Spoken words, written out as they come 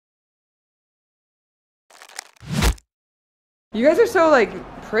You guys are so like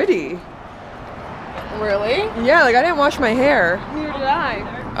pretty. Really? Yeah, like I didn't wash my hair. Neither did I.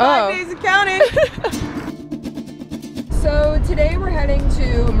 Oh. 5 days of counting. So today we're heading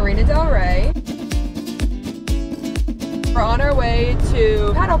to Marina Del Ray. We're on our way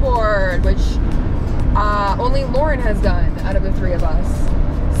to paddleboard, which only Lauren has done out of the three of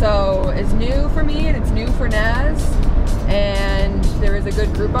us. So it's new for me and it's new for Naz. And there is a good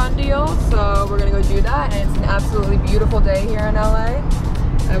Groupon deal, so we're gonna go do that. And it's an absolutely beautiful day here in LA.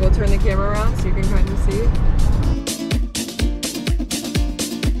 I will turn the camera around so you can kind of see.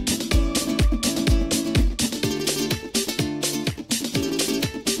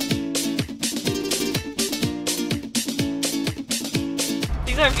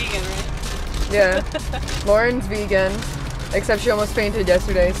 These are vegan, right? Yeah. Lauren's vegan, except she almost fainted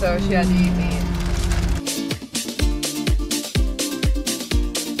yesterday, so she had to eat meat.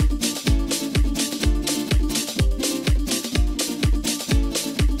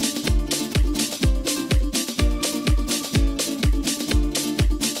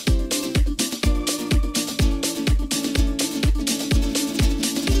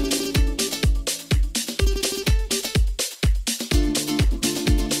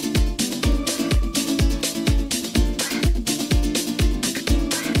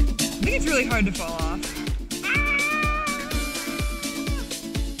 It's really hard to fall